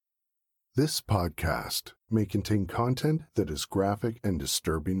This podcast may contain content that is graphic and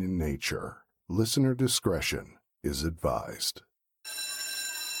disturbing in nature. Listener discretion is advised.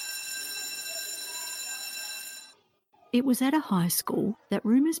 It was at a high school that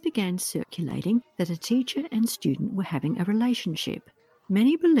rumours began circulating that a teacher and student were having a relationship.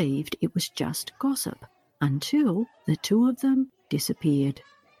 Many believed it was just gossip until the two of them disappeared.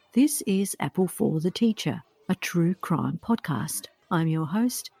 This is Apple for the Teacher, a true crime podcast. I'm your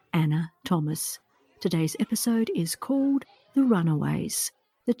host, Anna Thomas. Today's episode is called The Runaways.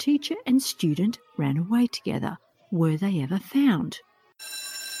 The teacher and student ran away together. Were they ever found?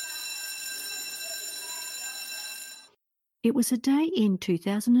 It was a day in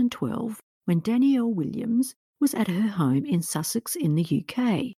 2012 when Danielle Williams was at her home in Sussex in the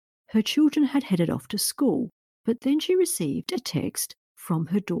UK. Her children had headed off to school, but then she received a text from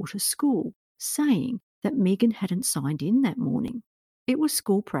her daughter's school saying that Megan hadn't signed in that morning. It was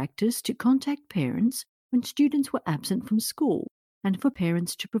school practice to contact parents when students were absent from school and for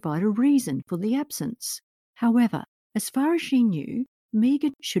parents to provide a reason for the absence. However, as far as she knew,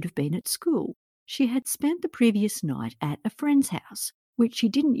 Megan should have been at school. She had spent the previous night at a friend's house, which she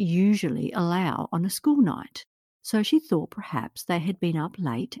didn't usually allow on a school night, so she thought perhaps they had been up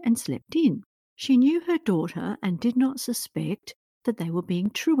late and slept in. She knew her daughter and did not suspect that they were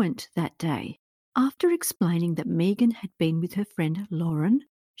being truant that day. After explaining that Megan had been with her friend Lauren,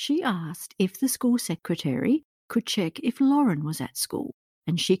 she asked if the school secretary could check if Lauren was at school,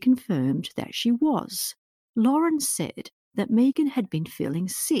 and she confirmed that she was. Lauren said that Megan had been feeling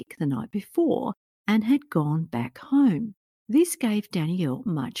sick the night before and had gone back home. This gave Danielle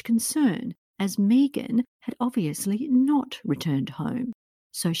much concern, as Megan had obviously not returned home.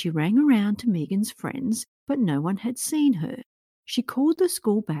 So she rang around to Megan's friends, but no one had seen her. She called the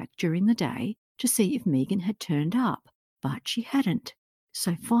school back during the day to see if Megan had turned up, but she hadn't.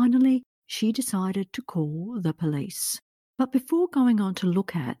 So finally, she decided to call the police. But before going on to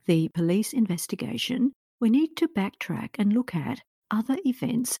look at the police investigation, we need to backtrack and look at other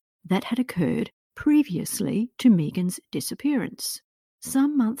events that had occurred previously to Megan's disappearance.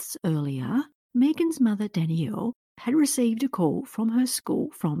 Some months earlier, Megan's mother Danielle had received a call from her school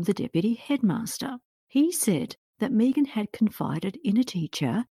from the deputy headmaster. He said that Megan had confided in a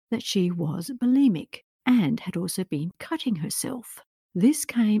teacher that she was bulimic and had also been cutting herself. This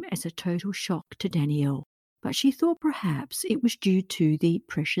came as a total shock to Danielle, but she thought perhaps it was due to the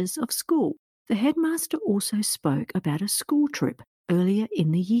pressures of school. The headmaster also spoke about a school trip earlier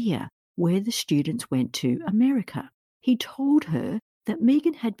in the year where the students went to America. He told her that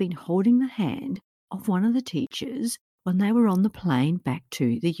Megan had been holding the hand of one of the teachers when they were on the plane back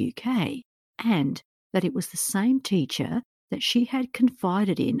to the UK, and that it was the same teacher that she had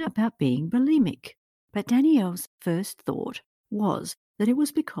confided in about being bulimic. But Danielle's first thought was that it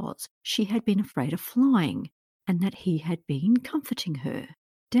was because she had been afraid of flying and that he had been comforting her.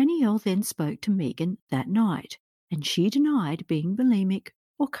 Danielle then spoke to Megan that night, and she denied being bulimic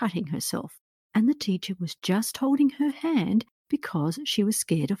or cutting herself, and the teacher was just holding her hand because she was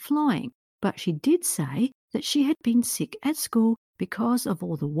scared of flying. But she did say that she had been sick at school because of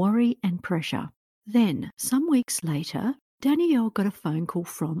all the worry and pressure. Then, some weeks later, Danielle got a phone call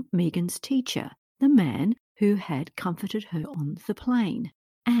from Megan's teacher, the man who had comforted her on the plane,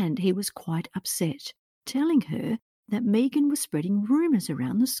 and he was quite upset, telling her that Megan was spreading rumours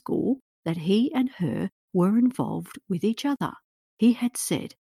around the school that he and her were involved with each other. He had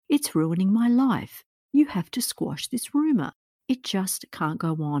said, "It's ruining my life. You have to squash this rumour. It just can't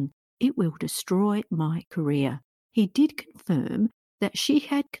go on. It will destroy my career." He did confirm that she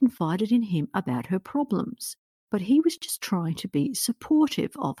had confided in him about her problems, but he was just trying to be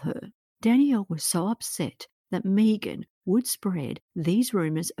supportive of her. Danielle was so upset that Megan would spread these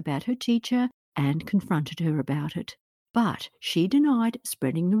rumours about her teacher and confronted her about it. But she denied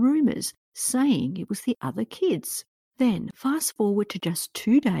spreading the rumours, saying it was the other kids. Then, fast forward to just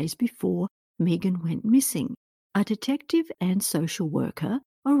 2 days before Megan went missing. A detective and social worker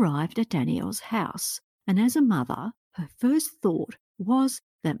arrived at Danielle's house, and as a mother, her first thought was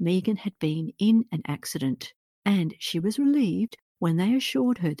that Megan had been in an accident, and she was relieved when they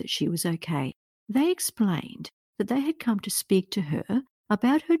assured her that she was okay. They explained that they had come to speak to her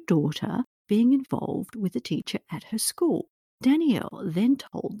about her daughter being involved with a teacher at her school. Danielle then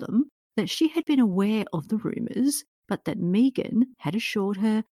told them that she had been aware of the rumours, but that Megan had assured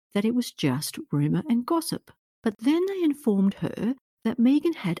her that it was just rumour and gossip. But then they informed her that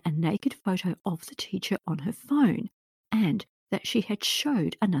Megan had a naked photo of the teacher on her phone and that she had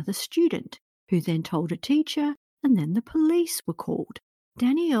showed another student, who then told a teacher, and then the police were called.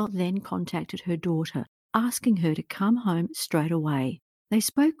 Danielle then contacted her daughter, asking her to come home straight away. They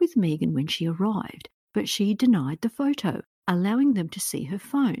spoke with Megan when she arrived, but she denied the photo, allowing them to see her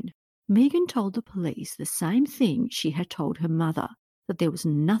phone. Megan told the police the same thing she had told her mother, that there was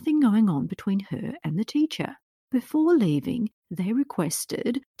nothing going on between her and the teacher. Before leaving, they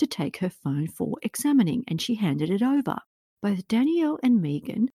requested to take her phone for examining, and she handed it over. Both Danielle and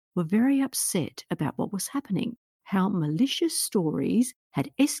Megan were very upset about what was happening, how malicious stories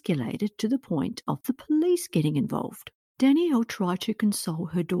had escalated to the point of the police getting involved. Danielle tried to console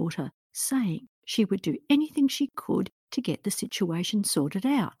her daughter, saying she would do anything she could to get the situation sorted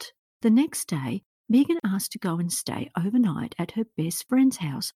out. The next day, Megan asked to go and stay overnight at her best friend's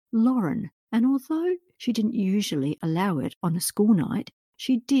house, Lauren, and although she didn't usually allow it on a school night,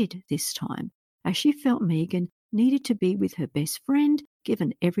 she did this time, as she felt Megan needed to be with her best friend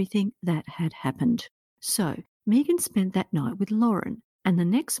given everything that had happened. So, Megan spent that night with Lauren, and the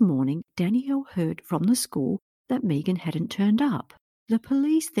next morning Danielle heard from the school that Megan hadn't turned up. The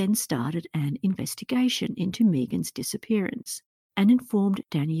police then started an investigation into Megan's disappearance and informed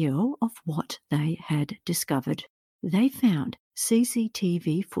Danielle of what they had discovered. They found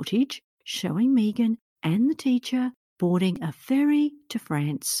CCTV footage showing Megan and the teacher boarding a ferry to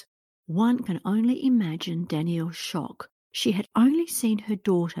France. One can only imagine Danielle's shock. She had only seen her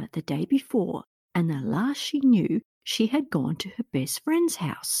daughter the day before, and the last she knew, she had gone to her best friend's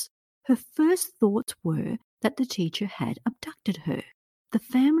house. Her first thoughts were that the teacher had abducted her. The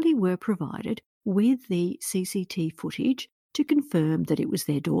family were provided with the CCTV footage to confirm that it was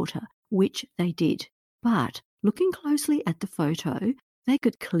their daughter, which they did. But looking closely at the photo, they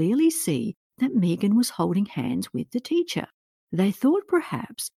could clearly see that Megan was holding hands with the teacher. They thought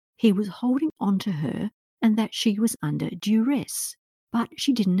perhaps he was holding on to her and that she was under duress, but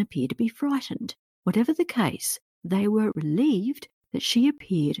she didn't appear to be frightened. Whatever the case, they were relieved that she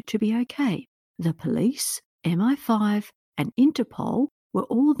appeared to be okay. The police, MI5, and Interpol were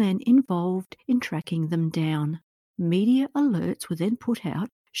all then involved in tracking them down. Media alerts were then put out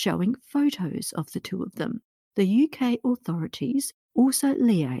showing photos of the two of them. The UK authorities also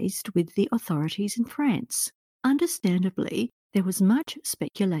liaised with the authorities in France. Understandably, there was much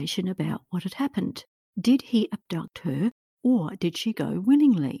speculation about what had happened. Did he abduct her, or did she go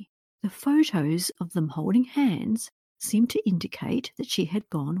willingly? The photos of them holding hands seemed to indicate that she had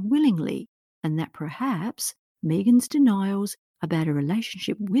gone willingly, and that perhaps Megan's denials about a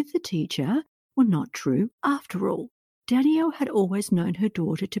relationship with the teacher were not true after all. Danielle had always known her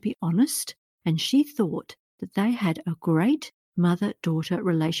daughter to be honest, and she thought that they had a great mother-daughter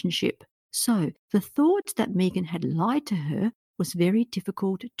relationship. So the thought that Megan had lied to her was very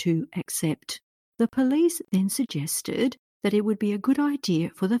difficult to accept. The police then suggested that it would be a good idea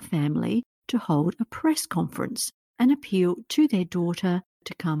for the family to hold a press conference and appeal to their daughter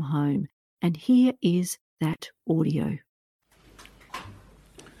to come home. And here is that audio.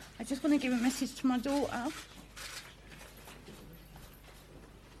 I just want to give a message to my daughter.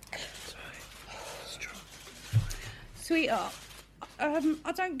 Sweetheart,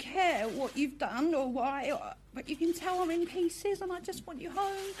 I don't care what you've done or why, but you can tell I'm in pieces and I just want you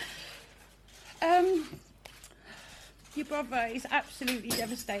home. Your brother is absolutely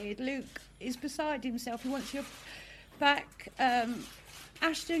devastated. Luke is beside himself. He wants you back.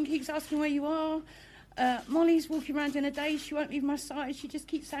 Ashton keeps asking where you are. Molly's walking around in a daze. She won't leave my side. She just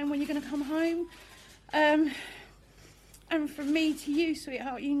keeps saying when you're going to come home. And from me to you,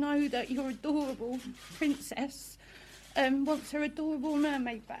 sweetheart, you know that your adorable princess wants her adorable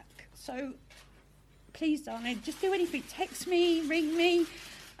mermaid back. So please, darling, just do anything. Text me, ring me,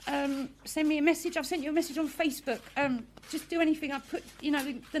 send me a message. I've sent you a message on Facebook. Just do anything. I've put,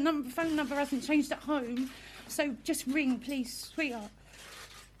 the phone number hasn't changed at home. So just ring, please, sweetheart.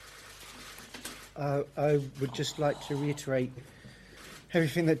 I would just like to reiterate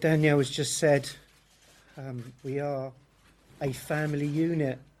everything that Danielle has just said. We are a family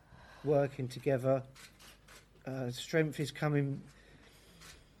unit working together. Strength is coming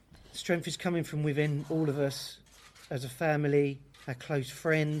from within all of us as a family, our close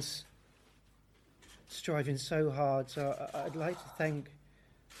friends, striving so hard. So I'd like to thank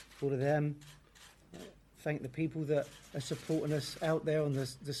all of them, thank the people that are supporting us out there on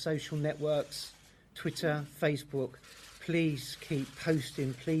the social networks, Twitter, Facebook. Please keep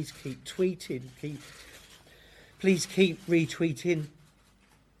posting, please keep tweeting, please keep retweeting.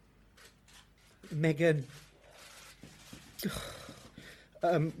 Megan,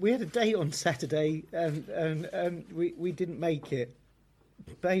 we had a date on Saturday and we didn't make it.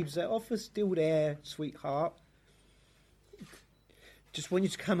 Babes, that offer's still there, sweetheart. Just want you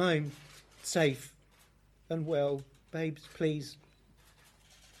to come home safe and well. Babes, please.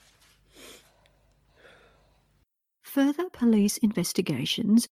 Further police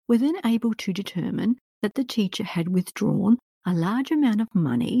investigations were then able to determine that the teacher had withdrawn a large amount of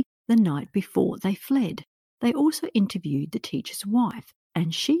money the night before they fled. They also interviewed the teacher's wife,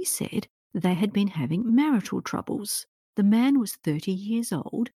 and she said they had been having marital troubles. The man was 30 years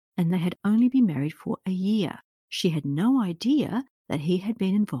old, and they had only been married for a year. She had no idea that he had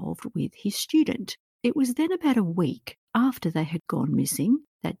been involved with his student. It was then about a week after they had gone missing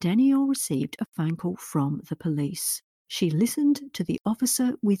that Danielle received a phone call from the police. She listened to the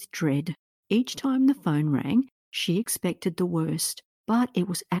officer with dread. Each time the phone rang, she expected the worst, but it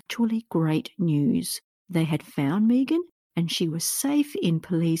was actually great news. They had found Megan, and she was safe in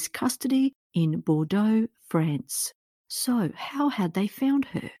police custody in Bordeaux, France. So, how had they found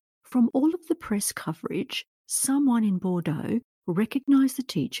her? From all of the press coverage, someone in Bordeaux recognised the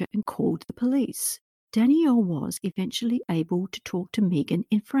teacher and called the police. Danielle was eventually able to talk to Megan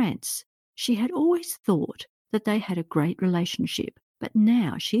in France. She had always thought that they had a great relationship, but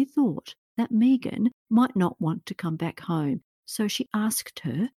now she thought that Megan might not want to come back home. So she asked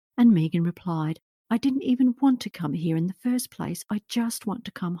her, and Megan replied, "I didn't even want to come here in the first place. I just want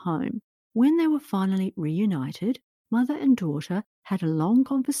to come home." When they were finally reunited, mother and daughter had a long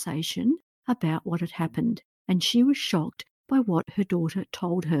conversation about what had happened, and she was shocked by what her daughter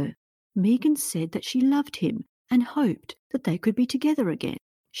told her. Megan said that she loved him and hoped that they could be together again.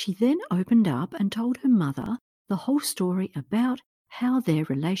 She then opened up and told her mother the whole story about how their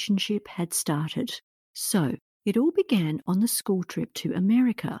relationship had started. So, it all began on the school trip to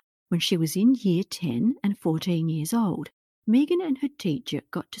America when she was in year 10 and 14 years old. Megan and her teacher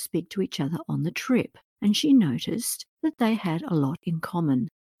got to speak to each other on the trip, and she noticed that they had a lot in common.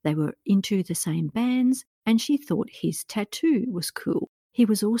 They were into the same bands, and she thought his tattoo was cool. He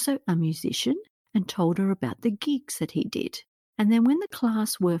was also a musician and told her about the gigs that he did. And then when the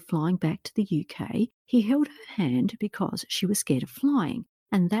class were flying back to the UK, he held her hand because she was scared of flying,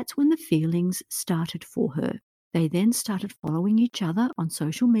 and that's when the feelings started for her. They then started following each other on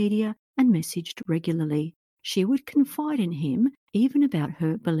social media and messaged regularly. She would confide in him even about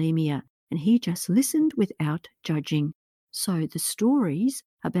her bulimia, and he just listened without judging. So the stories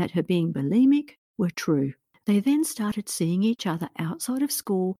about her being bulimic were true. They then started seeing each other outside of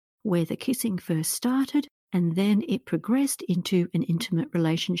school, where the kissing first started, and then it progressed into an intimate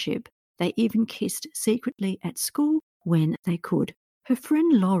relationship. They even kissed secretly at school when they could. Her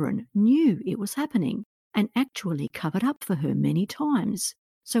friend Lauren knew it was happening and actually covered up for her many times.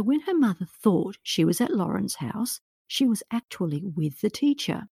 So when her mother thought she was at Lauren's house, she was actually with the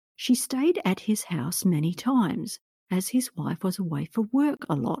teacher. She stayed at his house many times, as his wife was away for work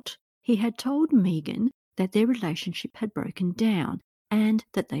a lot. He had told Megan that their relationship had broken down and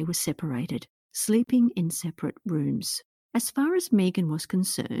that they were separated, sleeping in separate rooms. As far as Megan was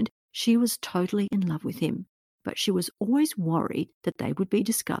concerned, she was totally in love with him, but she was always worried that they would be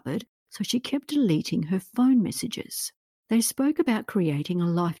discovered, so she kept deleting her phone messages. They spoke about creating a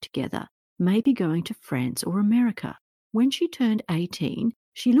life together, maybe going to France or America. When she turned 18,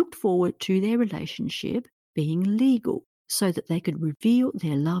 she looked forward to their relationship being legal so that they could reveal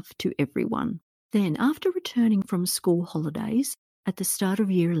their love to everyone. Then, after returning from school holidays at the start of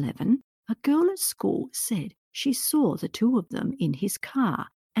year 11, a girl at school said she saw the two of them in his car,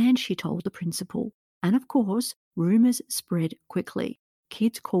 and she told the principal. And of course, rumours spread quickly.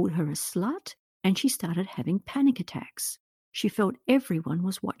 Kids called her a slut, and she started having panic attacks. She felt everyone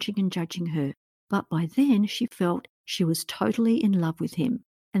was watching and judging her, but by then she felt she was totally in love with him.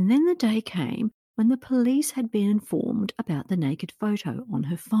 And then the day came when the police had been informed about the naked photo on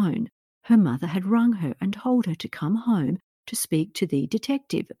her phone. Her mother had rung her and told her to come home to speak to the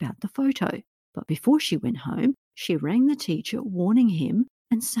detective about the photo. But before she went home, she rang the teacher, warning him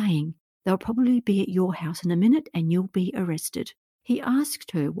and saying, "They'll probably be at your house in a minute and you'll be arrested." He asked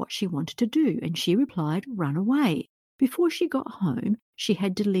her what she wanted to do, and she replied, "Run away." Before she got home, she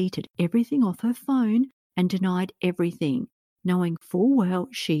had deleted everything off her phone and denied everything, knowing full well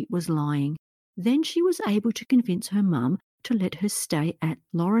she was lying. Then she was able to convince her mum to let her stay at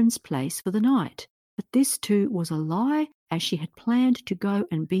Lauren's place for the night. But this too was a lie, as she had planned to go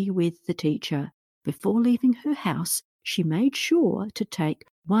and be with the teacher. Before leaving her house, she made sure to take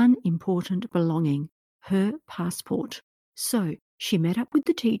one important belonging, her passport. So she met up with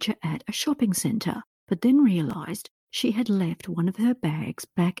the teacher at a shopping centre, but then realised she had left one of her bags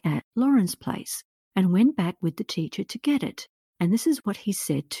back at Lauren's place and went back with the teacher to get it. And this is what he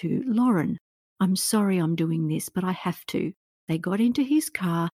said to Lauren: "I'm sorry I'm doing this, but I have to." They got into his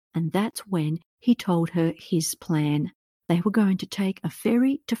car, and that's when he told her his plan. They were going to take a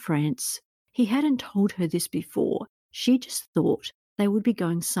ferry to France. He hadn't told her this before. She just thought they would be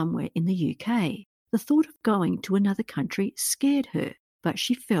going somewhere in the UK. The thought of going to another country scared her, but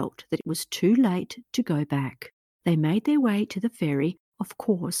she felt that it was too late to go back. They made their way to the ferry, of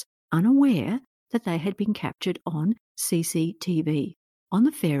course, unaware that they had been captured on CCTV. On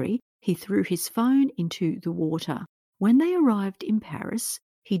the ferry, he threw his phone into the water. When they arrived in Paris,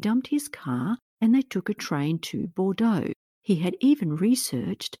 he dumped his car and they took a train to Bordeaux. He had even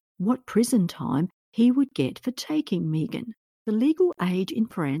researched what prison time he would get for taking Megan. The legal age in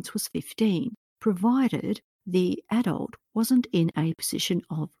France was 15, provided the adult wasn't in a position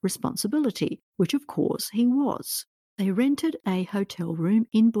of responsibility, which of course he was. They rented a hotel room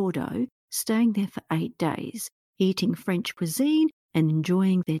in Bordeaux, staying there for 8 days, eating French cuisine and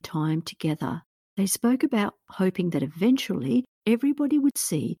enjoying their time together. They spoke about hoping that eventually everybody would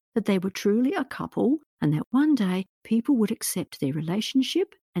see that they were truly a couple and that one day people would accept their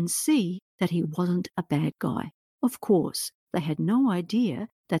relationship and see that he wasn't a bad guy. Of course, they had no idea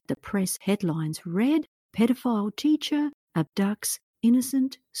that the press headlines read, "Pedophile teacher abducts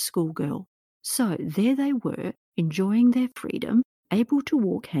innocent schoolgirl." So there they were, enjoying their freedom, able to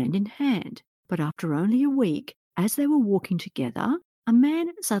walk hand in hand. But after only a week, as they were walking together, a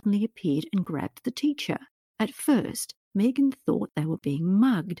man suddenly appeared and grabbed the teacher. At first, Megan thought they were being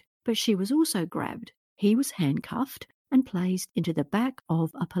mugged, but she was also grabbed. He was handcuffed and placed into the back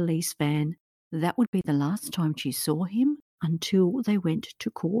of a police van. That would be the last time she saw him until they went to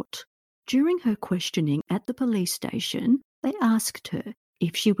court. During her questioning at the police station, they asked her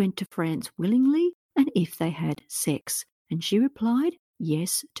if she went to France willingly and if they had sex, and she replied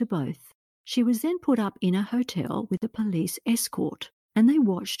yes to both. She was then put up in a hotel with a police escort, and they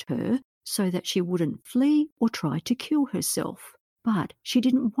watched her so that she wouldn't flee or try to kill herself. But she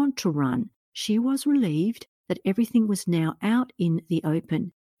didn't want to run. She was relieved that everything was now out in the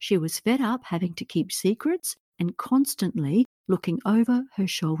open. She was fed up having to keep secrets and constantly looking over her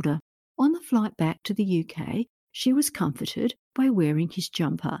shoulder. On the flight back to the UK, she was comforted by wearing his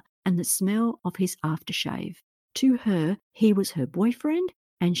jumper and the smell of his aftershave. To her, he was her boyfriend,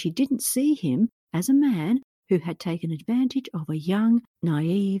 and she didn't see him as a man who had taken advantage of a young,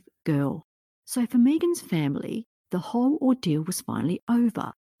 naive girl. So for Megan's family, the whole ordeal was finally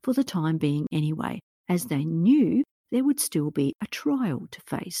over, for the time being anyway, as they knew there would still be a trial to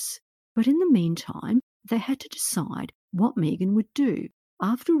face. But in the meantime, they had to decide what Megan would do.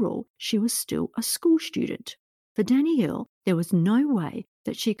 After all, she was still a school student. For Danielle, there was no way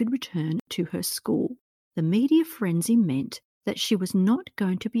that she could return to her school. The media frenzy meant that she was not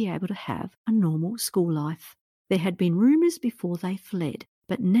going to be able to have a normal school life. There had been rumours before they fled,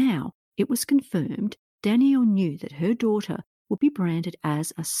 but now it was confirmed. Danielle knew that her daughter would be branded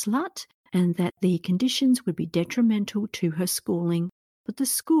as a slut and that the conditions would be detrimental to her schooling. But the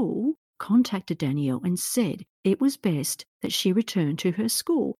school contacted Danielle and said it was best that she return to her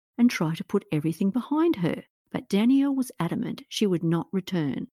school and try to put everything behind her. But Danielle was adamant she would not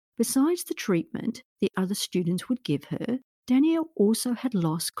return. Besides the treatment the other students would give her, Danielle also had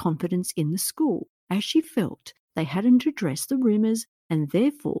lost confidence in the school, as she felt they hadn't addressed the rumours and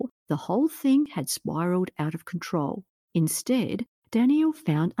therefore the whole thing had spiralled out of control. Instead, Danielle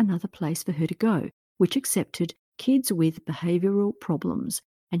found another place for her to go, which accepted kids with behavioural problems,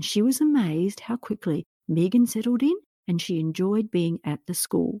 and she was amazed how quickly Megan settled in and she enjoyed being at the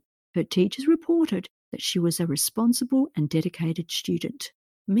school. Her teachers reported that she was a responsible and dedicated student.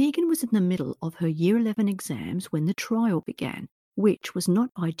 Megan was in the middle of her Year 11 exams when the trial began, which was not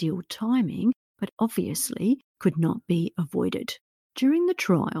ideal timing, but obviously could not be avoided. During the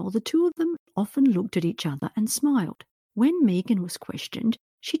trial, the two of them often looked at each other and smiled. When Megan was questioned,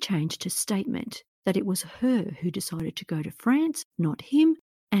 she changed her statement that it was her who decided to go to France, not him,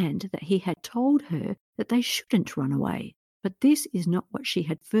 and that he had told her that they shouldn't run away. But this is not what she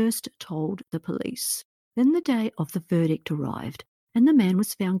had first told the police. Then the day of the verdict arrived, and the man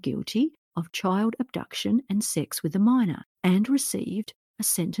was found guilty of child abduction and sex with a minor, and received a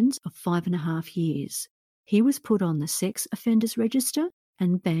sentence of 5.5 years. He was put on the sex offenders register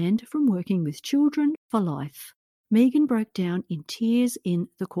and banned from working with children for life. Megan broke down in tears in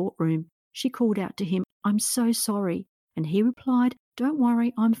the courtroom. She called out to him, "I'm so sorry," and he replied, "Don't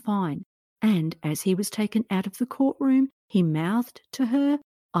worry, I'm fine." And as he was taken out of the courtroom, he mouthed to her,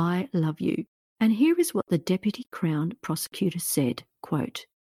 "I love you." And here is what the Deputy Crown Prosecutor said, quote,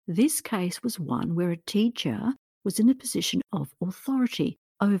 "This case was one where a teacher was in a position of authority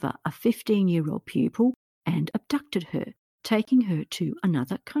over a 15-year-old pupil and abducted her, taking her to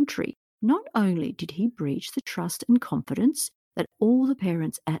another country. Not only did he breach the trust and confidence that all the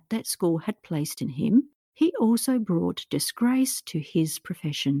parents at that school had placed in him, he also brought disgrace to his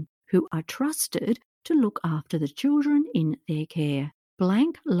profession, who are trusted to look after the children in their care.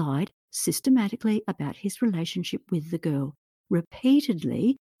 Blank lied systematically about his relationship with the girl,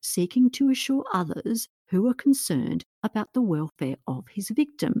 repeatedly seeking to assure others who were concerned about the welfare of his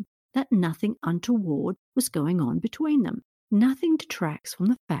victim that nothing untoward was going on between them. Nothing detracts from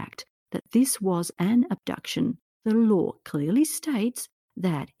the fact that this was an abduction. The law clearly states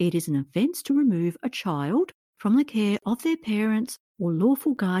that it is an offence to remove a child from the care of their parents or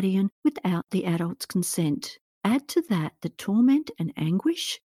lawful guardian without the adult's consent. Add to that the torment and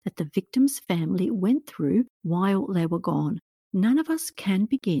anguish that the victim's family went through while they were gone. None of us can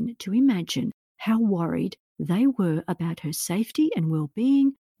begin to imagine how worried they were about her safety and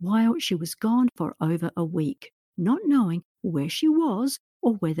well-being while she was gone for over a week, not knowing where she was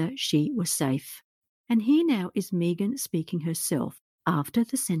or whether she was safe. And here now is Megan speaking herself after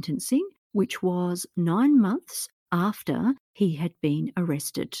the sentencing, which was 9 months after he had been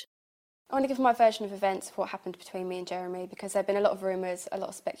arrested. I want to give my version of events of what happened between me and Jeremy, because there have been a lot of rumours, a lot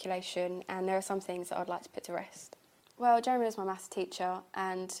of speculation, and there are some things that I'd like to put to rest. Well, Jeremy was my maths teacher,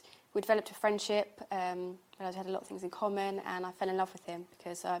 and we developed a friendship. I had a lot of things in common, and I fell in love with him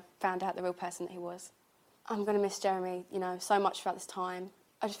because I found out the real person that he was. I'm going to miss Jeremy, so much throughout this time.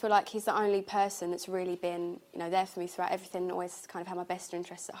 I just feel like he's the only person that's really been, there for me throughout everything, and always kind of had my best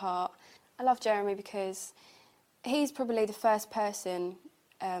interests at heart. I love Jeremy because he's probably the first person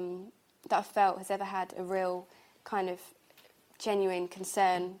that I felt has ever had a real kind of genuine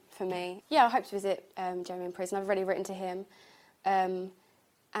concern for me. Yeah, I hope to visit Jeremy in prison. I've already written to him. And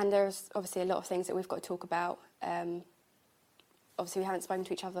there's obviously a lot of things that we've got to talk about. Obviously, we haven't spoken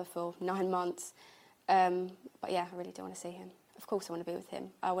to each other for 9 months. But yeah, I really do want to see him. Of course I want to be with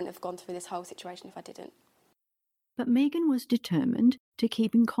him. I wouldn't have gone through this whole situation if I didn't. But Megan was determined to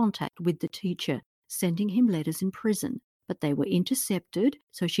keep in contact with the teacher, sending him letters in prison, but they were intercepted,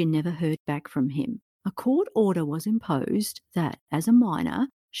 so she never heard back from him. A court order was imposed that, as a minor,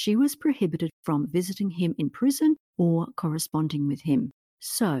 she was prohibited from visiting him in prison or corresponding with him.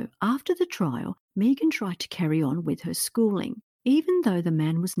 So, after the trial, Megan tried to carry on with her schooling. Even though the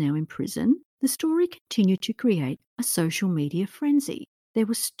man was now in prison, the story continued to create a social media frenzy. There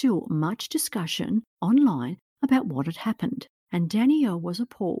was still much discussion online about what had happened, and Danielle was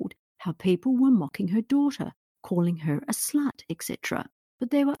appalled how people were mocking her daughter, calling her a slut, etc. But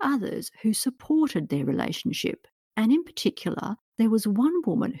there were others who supported their relationship, and in particular, there was one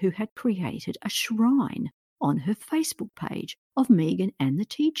woman who had created a shrine on her Facebook page of Megan and the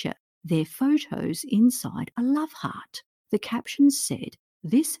teacher, their photos inside a love heart. The caption said,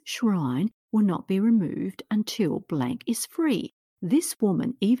 "This shrine will not be removed until blank is free." This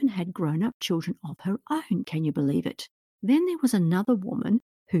woman even had grown-up children of her own, can you believe it? Then there was another woman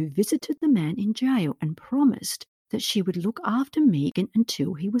who visited the man in jail and promised that she would look after Megan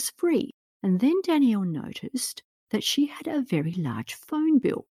until he was free. And then Danielle noticed that she had a very large phone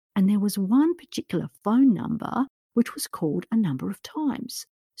bill, and there was one particular phone number which was called a number of times.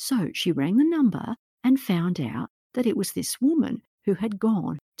 So she rang the number and found out that it was this woman who had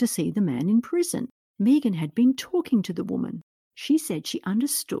gone to see the man in prison. Megan had been talking to the woman. She said she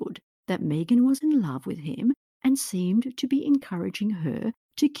understood that Megan was in love with him and seemed to be encouraging her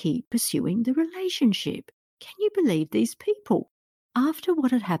to keep pursuing the relationship. Can you believe these people? After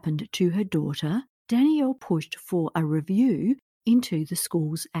what had happened to her daughter, Danielle pushed for a review into the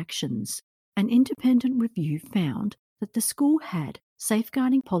school's actions. An independent review found that the school had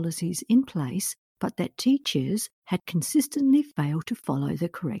safeguarding policies in place, but that teachers had consistently failed to follow the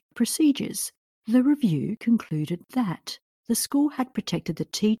correct procedures. The review concluded that the school had protected the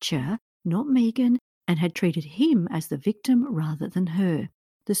teacher, not Megan, and had treated him as the victim rather than her.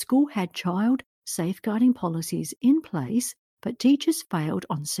 The school had child safeguarding policies in place, but teachers failed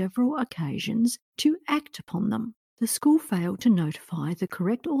on several occasions to act upon them. The school failed to notify the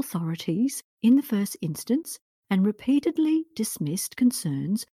correct authorities in the first instance and repeatedly dismissed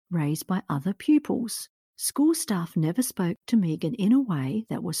concerns raised by other pupils. School staff never spoke to Megan in a way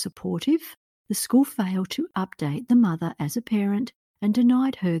that was supportive. The school failed to update the mother as a parent and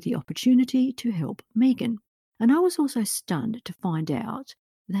denied her the opportunity to help Megan. And I was also stunned to find out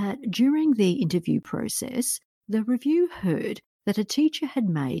that during the interview process, the review heard that a teacher had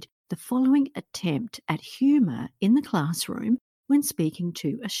made the following attempt at humour in the classroom when speaking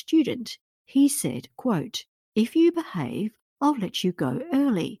to a student. He said, quote, "If you behave, I'll let you go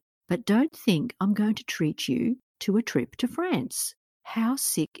early, but don't think I'm going to treat you to a trip to France." How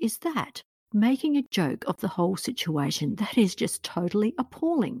sick is that? Making a joke of the whole situation, that is just totally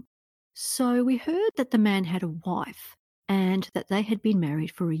appalling. So we heard that the man had a wife and that they had been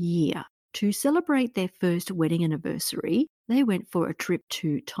married for a year. To celebrate their first wedding anniversary, they went for a trip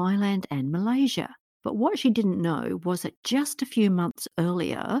to Thailand and Malaysia. But what she didn't know was that just a few months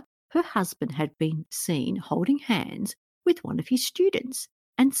earlier, her husband had been seen holding hands with one of his students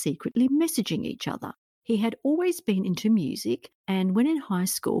and secretly messaging each other. He had always been into music and when in high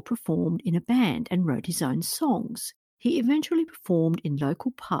school performed in a band and wrote his own songs. He eventually performed in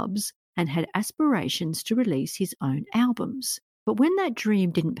local pubs and had aspirations to release his own albums. But when that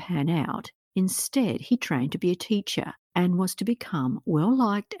dream didn't pan out, instead he trained to be a teacher and was to become well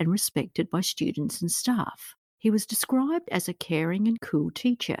liked and respected by students and staff. He was described as a caring and cool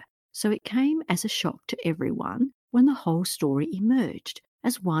teacher, so it came as a shock to everyone when the whole story emerged.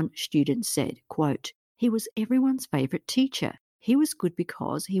 As one student said, quote, "He was everyone's favourite teacher. He was good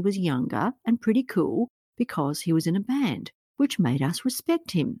because he was younger and pretty cool because he was in a band, which made us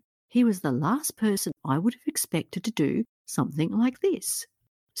respect him. He was the last person I would have expected to do something like this."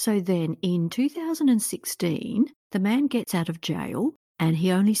 So then in 2016, the man gets out of jail and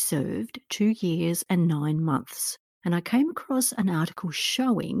he only served 2 years and 9 months. And I came across an article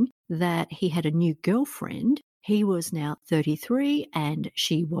showing that he had a new girlfriend. He was now 33 and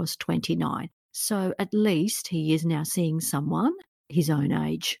she was 29. So at least he is now seeing someone his own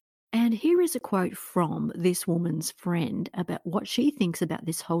age. And here is a quote from this woman's friend about what she thinks about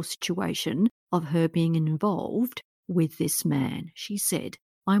this whole situation of her being involved with this man. She said,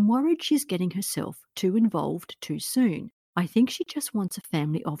 "I'm worried she's getting herself too involved too soon. I think she just wants a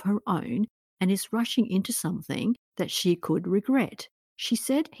family of her own and is rushing into something that she could regret." She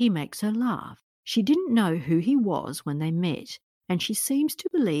said he makes her laugh. She didn't know who he was when they met, and she seems to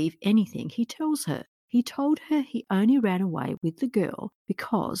believe anything he tells her. He told her he only ran away with the girl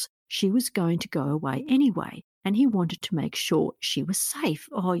because she was going to go away anyway, and he wanted to make sure she was safe.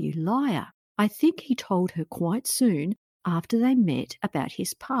 Oh, you liar. I think he told her quite soon after they met about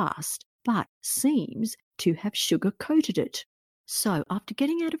his past, but seems to have sugar-coated it. So after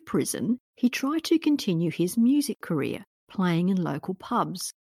getting out of prison, he tried to continue his music career, playing in local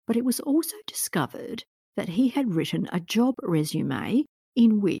pubs, but it was also discovered that he had written a job resume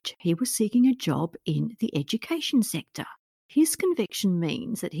in which he was seeking a job in the education sector. His conviction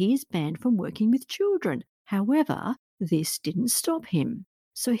means that he is banned from working with children. However, this didn't stop him.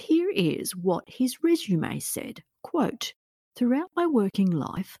 So here is what his resume said, quote, "Throughout my working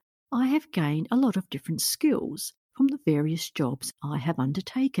life, I have gained a lot of different skills from the various jobs I have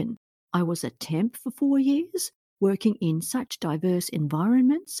undertaken. I was a temp for 4 years, working in such diverse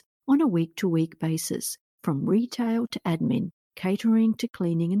environments on a week-to-week basis, from retail to admin, catering to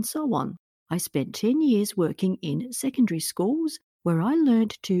cleaning and so on. I spent 10 years working in secondary schools where I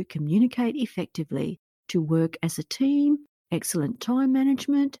learned to communicate effectively, to work as a team, excellent time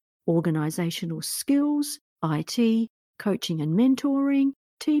management, organisational skills, IT, coaching and mentoring,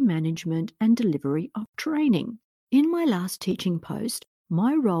 team management and delivery of training. In my last teaching post,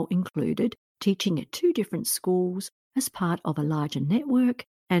 my role included teaching at 2 different schools as part of a larger network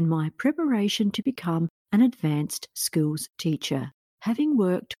and my preparation to become an advanced skills teacher. Having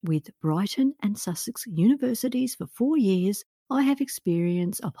worked with Brighton and Sussex universities for 4 years, I have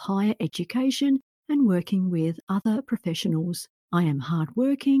experience of higher education and working with other professionals. I am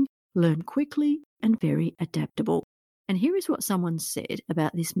hardworking, learn quickly, and very adaptable." And here is what someone said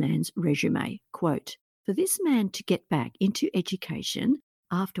about this man's resume, quote, "For this man to get back into education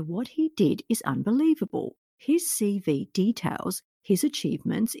after what he did is unbelievable. His CV details his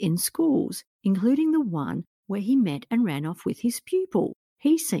achievements in schools, including the one where he met and ran off with his pupil.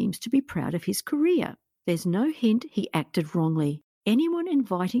 He seems to be proud of his career. There's no hint he acted wrongly. Anyone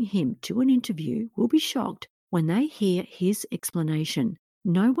inviting him to an interview will be shocked when they hear his explanation.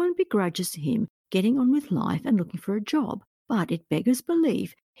 No one begrudges him getting on with life and looking for a job, but it beggars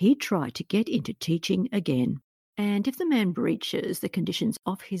belief he'd try to get into teaching again. And if the man breaches the conditions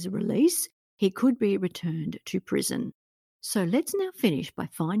of his release, he could be returned to prison." So let's now finish by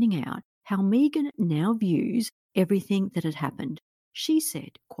finding out how Megan now views everything that had happened. She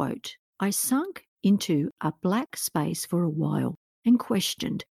said, quote, "I sunk into a black space for a while and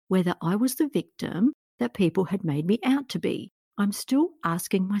questioned whether I was the victim that people had made me out to be. I'm still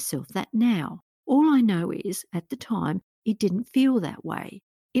asking myself that now. All I know is, at the time, it didn't feel that way.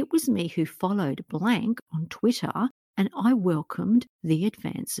 It was me who followed blank on Twitter and I welcomed the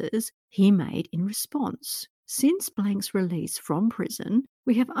advances he made in response. Since blank's release from prison,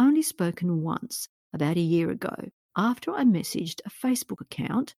 we have only spoken once, about a year ago. After I messaged a Facebook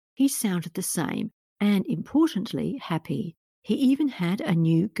account, he sounded the same and, importantly, happy. He even had a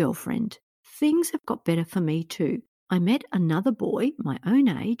new girlfriend. Things have got better for me too. I met another boy, my own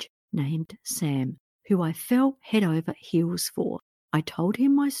age, named Sam, who I fell head over heels for. I told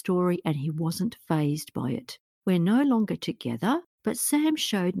him my story and he wasn't fazed by it. We're no longer together, but Sam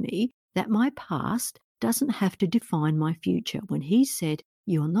showed me that my past doesn't have to define my future when he said,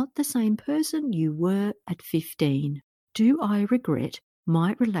 You're not the same person you were at 15. Do I regret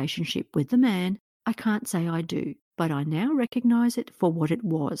my relationship with the man? I can't say I do, but I now recognise it for what it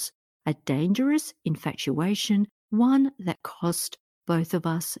was, a dangerous infatuation, one that cost both of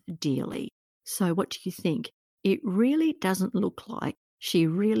us dearly. So what do you think? It really doesn't look like she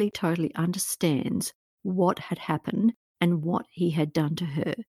really totally understands what had happened and what he had done to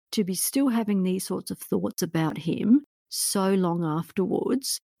her. To be still having these sorts of thoughts about him so long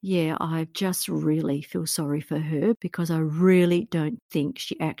afterwards, yeah, I just really feel sorry for her because I really don't think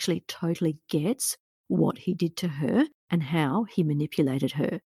she actually totally gets what he did to her and how he manipulated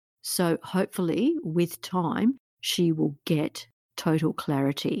her. So hopefully with time, she will get total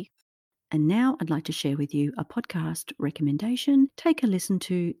clarity. And now I'd like to share with you a podcast recommendation. Take a listen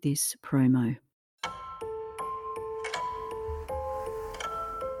to this promo.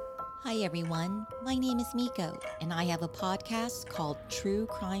 Hi everyone, my name is Miko, and I have a podcast called True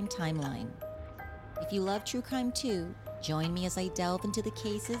Crime Timeline. If you love true crime too, join me as I delve into the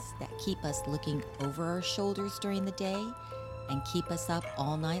cases that keep us looking over our shoulders during the day and keep us up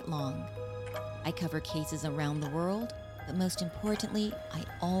all night long. I cover cases around the world, but most importantly, I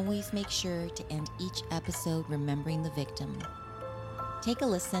always make sure to end each episode remembering the victim. Take a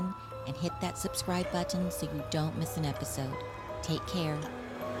listen and hit that subscribe button so you don't miss an episode. Take care.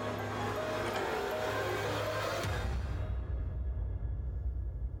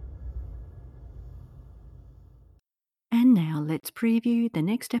 And now let's preview the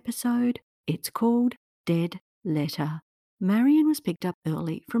next episode. It's called Dead Letter. Marion was picked up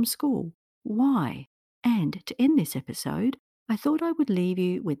early from school. Why? And to end this episode, I thought I would leave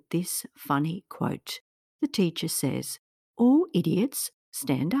you with this funny quote. The teacher says, "All idiots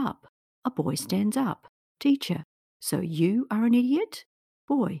stand up." A boy stands up. Teacher, "So you are an idiot?"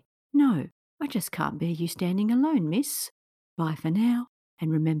 Boy, "No, I just can't bear you standing alone, miss." Bye for now,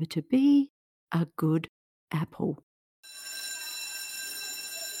 and remember to be a good apple.